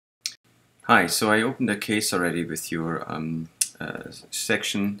Hi, so I opened a case already with your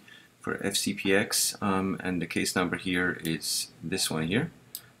section for FCPX, and the case number here is this one here,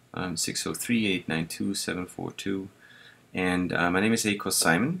 603-892-742. And my name is Akos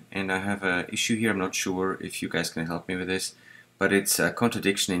Simon, and I have an issue here. I'm not sure if you guys can help me with this, but it's a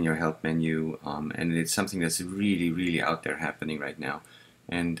contradiction in your help menu, and it's something that's really out there happening right now.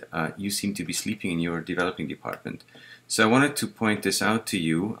 And you seem to be sleeping in your developing department. So I wanted to point this out to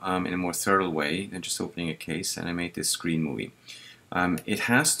you in a more thorough way than just opening a case, and I made this screen movie. It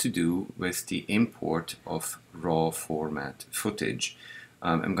has to do with the import of RAW format footage.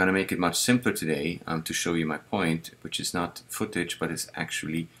 I'm going to make it much simpler today to show you my point, which is not footage, but it's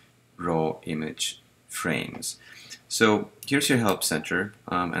actually raw image frames. So here's your help center,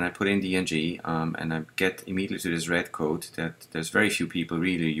 and I put in DNG, and I get immediately to this red code that there's very few people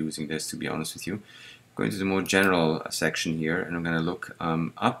really using this, to be honest with you. Going to the more general section here, and I'm going to look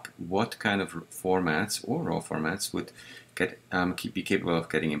up what kind of formats or raw formats would be capable of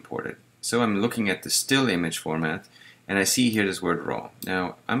getting imported. So I'm looking at the still image format, and I see here this word raw.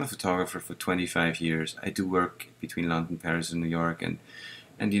 Now, I'm a photographer for 25 years. I do work between London, Paris, and New York, and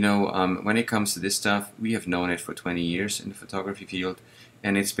you know, when it comes to this stuff, we have known it for 20 years in the photography field,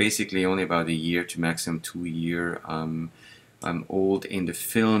 and it's basically only about a year to maximum 2 year old in the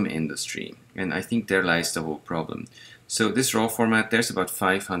film industry, and I think there lies the whole problem. So this RAW format, there's about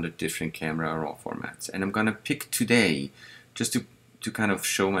 500 different camera RAW formats, and I'm gonna pick today, just to kind of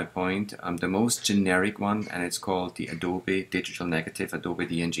show my point, the most generic one, and it's called the Adobe Digital Negative,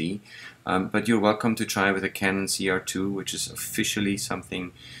 Adobe-DNG. But you're welcome to try with a Canon CR2, which is officially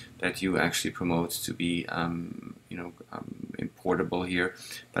something that you actually promote to be, importable here.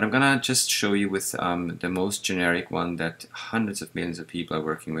 But I'm gonna just show you with the most generic one that hundreds of millions of people are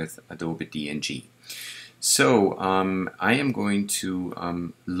working with, Adobe DNG. So I am going to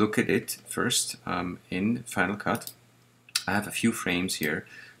look at it first in Final Cut. I have a few frames here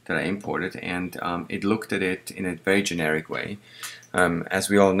that I imported, and it looked at it in a very generic way. As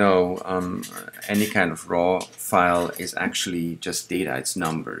we all know, any kind of raw file is actually just data, it's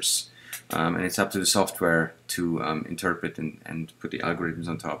numbers. And it's up to the software to interpret and put the algorithms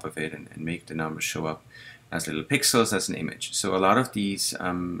on top of it and make the numbers show up as little pixels as an image. So a lot of these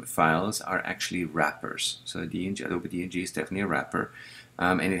files are actually wrappers. So Adobe DNG is definitely a wrapper.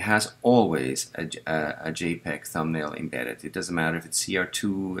 And it has always a JPEG thumbnail embedded. It doesn't matter if it's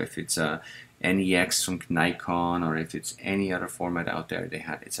CR2, if it's a NEX from Nikon, or if it's any other format out there.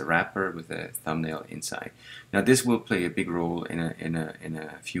 It's a wrapper with a thumbnail inside. Now this will play a big role in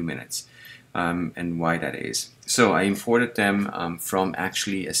a few minutes, and why that is. So I imported them from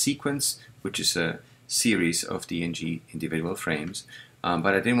actually a sequence, which is a series of DNG individual frames.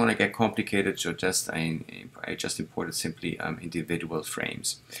 But I didn't want to get complicated, so I just imported simply individual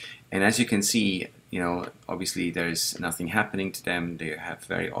frames. And as you can see, obviously there's nothing happening to them. They have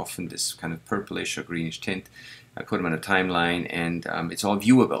very often this kind of purplish or greenish tint. I put them on a timeline, and it's all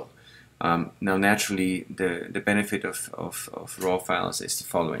viewable. Now naturally, the benefit of RAW files is the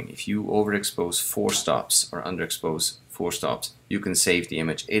following. If you overexpose 4 stops or underexpose 4 stops, you can save the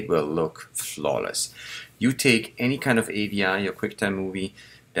image. It will look flawless. You take any kind of AVI or QuickTime movie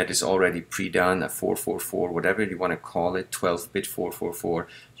that is already pre-done, a 444, whatever you want to call it, 12-bit 444,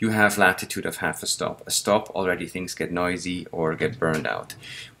 you have latitude of half a stop. A stop already things get noisy or get burned out.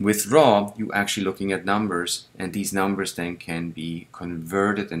 With RAW, you're actually looking at numbers, and these numbers then can be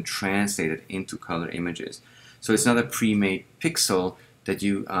converted and translated into color images. So it's not a pre-made pixel that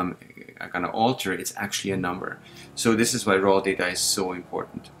you are going to alter, it's actually a number. So this is why raw data is so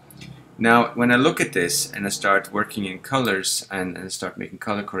important. Now, when I look at this and I start working in colors and start making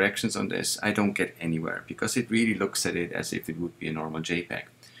color corrections on this, I don't get anywhere because it really looks at it as if it would be a normal JPEG.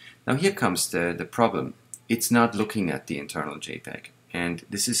 Now here comes the problem. It's not looking at the internal JPEG, and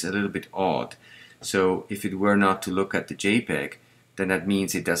this is a little bit odd. So if it were not to look at the JPEG, then that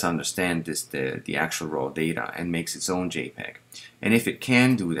means it does understand the actual raw data and makes its own JPEG. And if it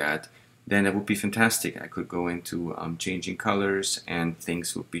can do that, then it would be fantastic. I could go into changing colors and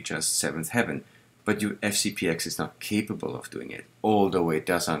things would be just seventh heaven. But your FCPX is not capable of doing it, although it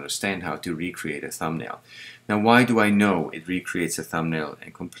does understand how to recreate a thumbnail. Now, why do I know it recreates a thumbnail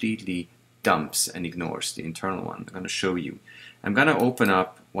and completely dumps and ignores the internal one? I'm going to show you. I'm going to open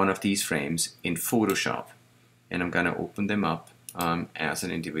up one of these frames in Photoshop, and I'm going to open them up as an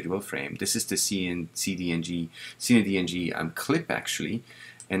individual frame. This is the CDNG clip actually.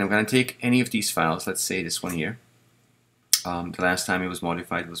 And I'm going to take any of these files, let's say this one here. The last time it was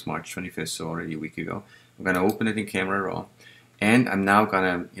modified was March 25th, so already a week ago. I'm going to open it in Camera Raw, and I'm now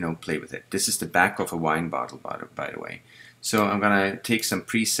going to play with it. This is the back of a wine bottle, by the way. So I'm gonna take some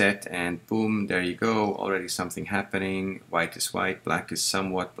preset and boom, there you go, already something happening. White is white, black is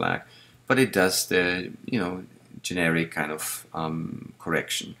somewhat black, but it does the, generic kind of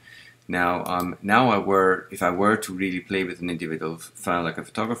correction. Now, if I were to really play with an individual file like a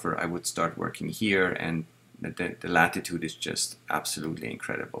photographer, I would start working here, and the latitude is just absolutely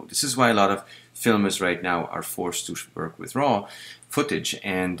incredible. This is why a lot of filmers right now are forced to work with RAW footage,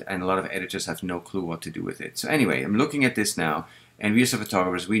 and a lot of editors have no clue what to do with it. So anyway, I'm looking at this now, and we as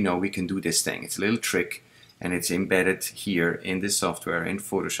photographers, we know we can do this thing. It's a little trick, and it's embedded here in this software in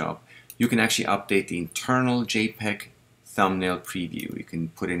Photoshop. You can actually update the internal JPEG thumbnail preview. You can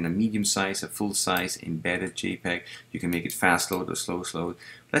put in a medium size, a full size, embedded JPEG. You can make it fast load or slow load.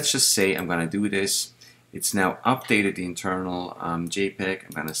 Let's just say I'm going to do this. It's now updated the internal JPEG.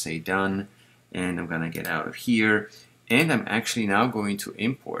 I'm going to say done, and I'm going to get out of here. And I'm actually now going to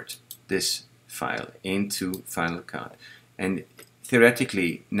import this file into Final Cut. And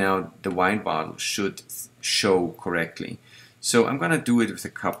theoretically, now the wine bottle should show correctly. So I'm going to do it with a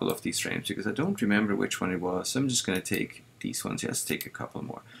couple of these frames because I don't remember which one it was. So I'm just going to take these ones. Let's take a couple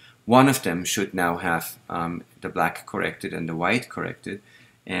more. One of them should now have the black corrected and the white corrected.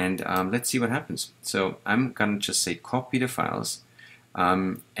 And let's see what happens. So I'm going to just say copy the files.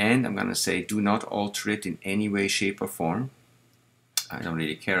 And I'm going to say do not alter it in any way, shape, or form. I don't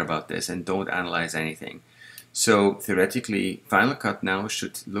really care about this, and don't analyze anything. So theoretically, Final Cut now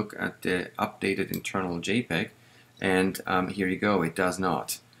should look at the updated internal JPEG. And here you go, it does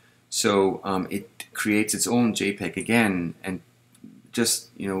not. So it creates its own JPEG again and just,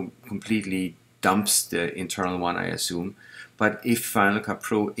 completely dumps the internal one, I assume. But if Final Cut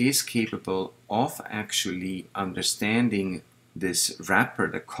Pro is capable of actually understanding this wrapper,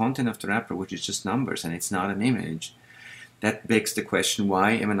 the content of the wrapper, which is just numbers and it's not an image, that begs the question,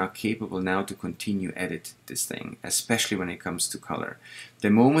 why am I not capable now to continue edit this thing, especially when it comes to color? The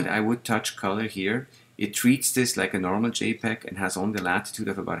moment I would touch color here, it treats this like a normal JPEG and has only the latitude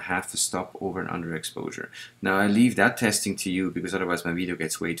of about half a stop over and under exposure. Now I leave that testing to you because otherwise my video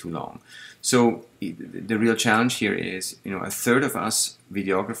gets way too long. So the real challenge here is, a third of us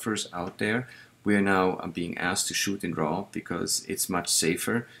videographers out there, we are now being asked to shoot in RAW because it's much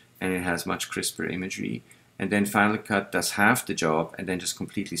safer and it has much crisper imagery. And then Final Cut does half the job and then just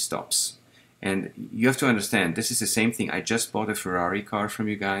completely stops. And you have to understand, this is the same thing. I just bought a Ferrari car from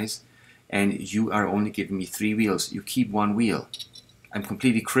you guys, and you are only giving me 3 wheels. You keep 1 wheel. I'm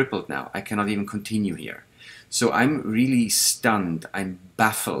completely crippled now. I cannot even continue here. So I'm really stunned, I'm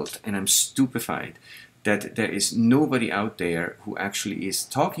baffled, and I'm stupefied that there is nobody out there who actually is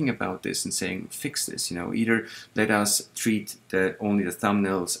talking about this and saying, fix this. Either let us treat only the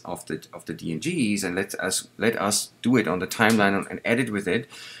thumbnails of the DNGs and let us do it on the timeline and edit with it,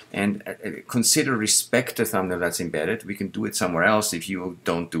 and respect the thumbnail that's embedded. We can do it somewhere else if you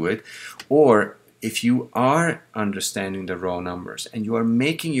don't do it. Or if you are understanding the raw numbers and you are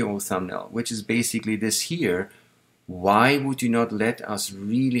making your own thumbnail, which is basically this here, why would you not let us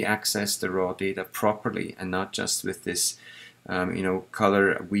really access the raw data properly and not just with this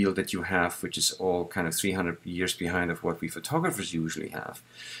color wheel that you have, which is all kind of 300 years behind of what we photographers usually have?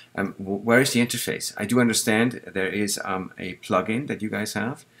 Where is the interface? I do understand there is a plugin that you guys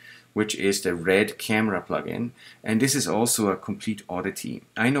have, which is the red camera plugin, and this is also a complete oddity.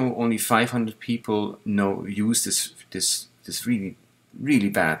 I know only 500 people use this really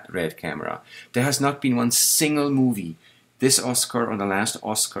bad red camera. There has not been one single movie, this Oscar or the last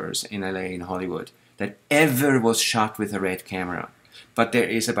Oscars in LA, in Hollywood, that ever was shot with a red camera. But there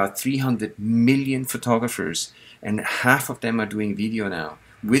is about 300 million photographers, and half of them are doing video now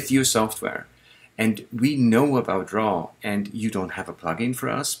with your software. And we know about RAW, and you don't have a plugin for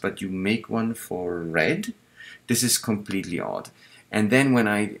us, but you make one for red? This is completely odd. And then when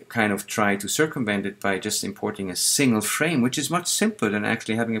I kind of try to circumvent it by just importing a single frame, which is much simpler than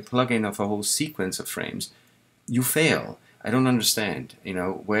actually having a plugin of a whole sequence of frames, you fail. I don't understand.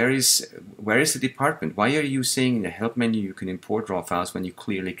 Where is the department? Why are you saying in the help menu you can import RAW files when you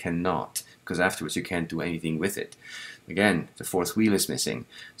clearly cannot? Because afterwards you can't do anything with it. Again, the 4th wheel is missing.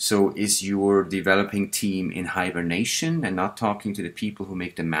 So is your developing team in hibernation and not talking to the people who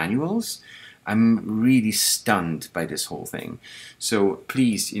make the manuals? I'm really stunned by this whole thing. So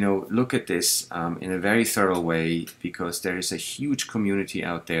please, look at this in a very thorough way, because there is a huge community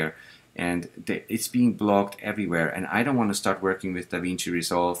out there and it's being blocked everywhere. And I don't want to start working with DaVinci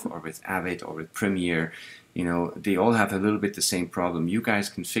Resolve or with Avid or with Premiere. They all have a little bit the same problem. You guys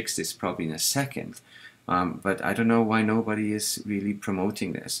can fix this probably in a second. But I don't know why nobody is really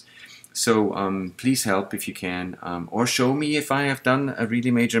promoting this. So please help if you can, or show me if I have done a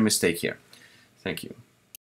really major mistake here. Thank you.